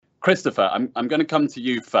Christopher, I'm going to come to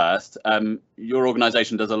you first. Your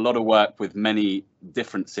organisation does a lot of work with many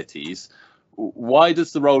different cities. Why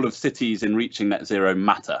does the role of cities in reaching net zero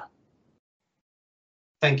matter?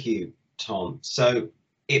 Thank you, Tom. So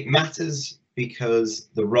it matters because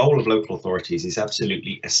the role of local authorities is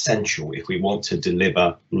absolutely essential if we want to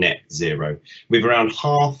deliver net zero. With around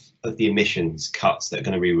half of the emissions cuts that are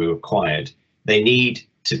going to be required, they need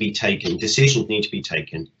to be taken, decisions need to be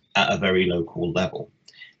taken at a very local level.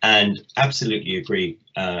 And absolutely agree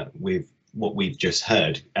with what we've just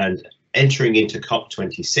heard. And entering into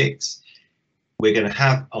COP26, we're going to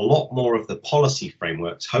have a lot more of the policy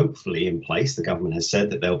frameworks hopefully in place. The government has said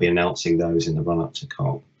that they'll be announcing those in the run-up to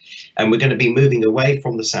COP. And we're going to be moving away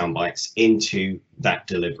from the sound bites into that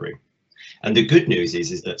delivery. And the good news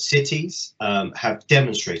is that cities have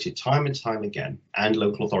demonstrated time and time again, and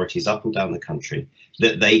local authorities up and down the country,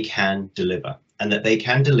 that they can deliver, and that they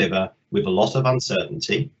can deliver with a lot of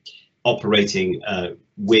uncertainty, operating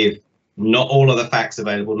with not all of the facts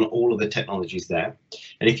available, not all of the technologies there.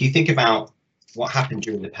 And if you think about what happened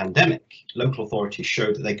during the pandemic, local authorities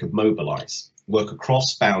showed that they could mobilize, work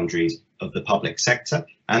across boundaries of the public sector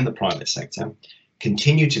and the private sector,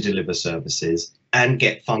 continue to deliver services and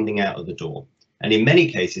get funding out of the door. And in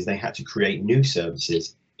many cases, they had to create new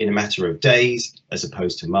services in a matter of days as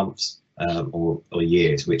opposed to months or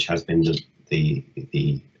years, which has been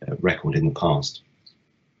the record in the past.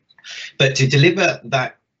 But to deliver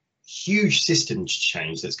that huge systems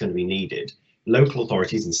change that's going to be needed, local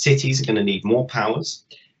authorities and cities are going to need more powers,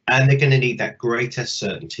 and they're going to need that greater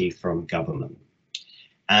certainty from government.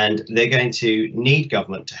 And they're going to need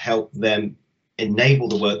government to help them enable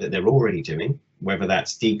the work that they're already doing, whether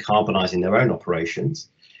that's decarbonising their own operations,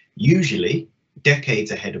 usually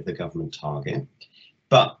decades ahead of the government target,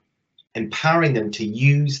 but empowering them to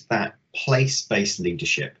use that place-based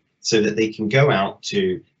leadership so that they can go out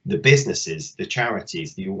to the businesses, the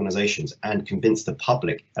charities, the organisations, and convince the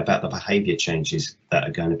public about the behaviour changes that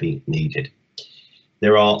are going to be needed.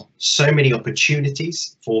 There are so many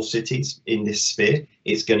opportunities for cities in this sphere.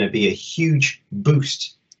 It's going to be a huge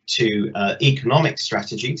boost to economic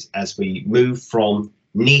strategies as we move from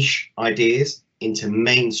niche ideas into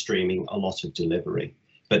mainstreaming a lot of delivery.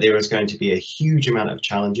 But there is going to be a huge amount of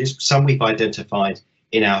challenges. Some we've identified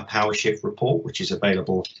in our Power Shift report, which is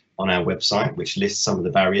available on our website, which lists some of the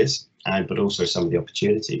barriers but also some of the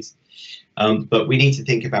opportunities. But we need to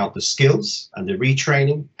think about the skills and the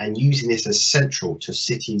retraining and using this as central to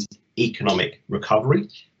cities' economic recovery,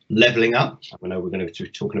 levelling up. I know we're going to be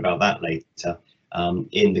talking about that later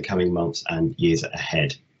in the coming months and years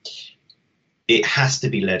ahead. It has to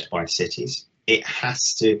be led by cities. It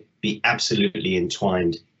has to be absolutely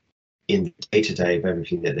entwined in the day-to-day of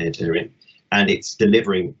everything that they're doing. And it's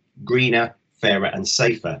delivering greener, fairer and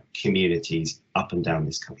safer communities up and down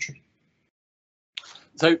this country.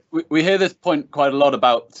 So we hear this point quite a lot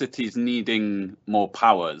about cities needing more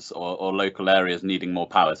powers or local areas needing more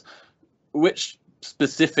powers. Which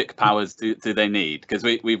specific powers do they need? Because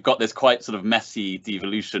we've got this quite sort of messy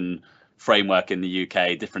devolution framework in the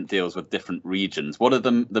UK, different deals with different regions. What are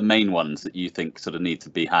the main ones that you think sort of need to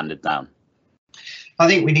be handed down? I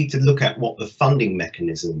think we need to look at what the funding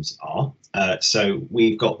mechanisms are. So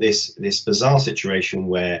we've got this bizarre situation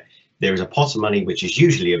where there is a pot of money which is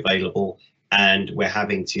usually available, and we're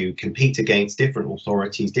having to compete against different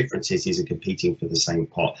authorities, different cities are competing for the same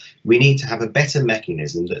pot. We need to have a better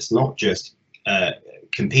mechanism that's not just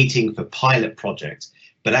competing for pilot projects,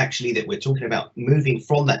 but actually that we're talking about moving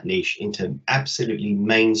from that niche into absolutely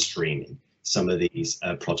mainstreaming some of these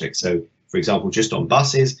projects. So, for example, just on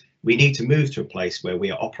buses, we need to move to a place where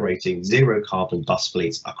we are operating zero carbon bus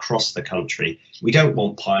fleets across the country. We don't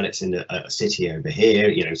want pilots in a city over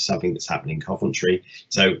here, something that's happening in Coventry.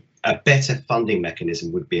 So a better funding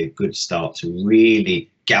mechanism would be a good start to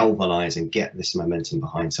really galvanise and get this momentum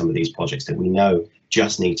behind some of these projects that we know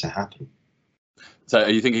just need to happen. So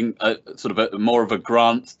are you thinking sort of more of a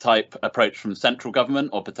grant type approach from central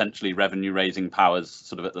government, or potentially revenue raising powers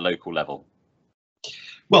sort of at the local level?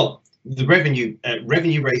 Well, the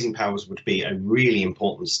revenue raising powers would be a really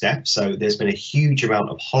important step. So there's been a huge amount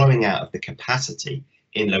of hollowing out of the capacity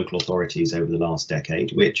in local authorities over the last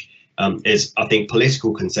decade, which is, I think,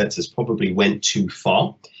 political consensus probably went too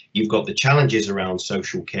far. You've got the challenges around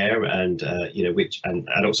social care and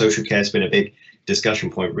adult social care has been a big discussion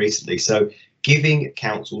point recently. So giving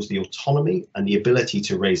councils the autonomy and the ability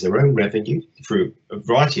to raise their own revenue through a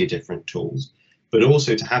variety of different tools, but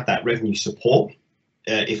also to have that revenue support.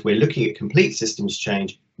 If we're looking at complete systems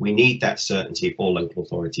change, we need that certainty for local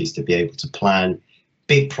authorities to be able to plan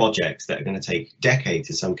big projects that are going to take decades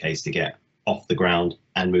in some cases to get off the ground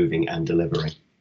and moving and delivering.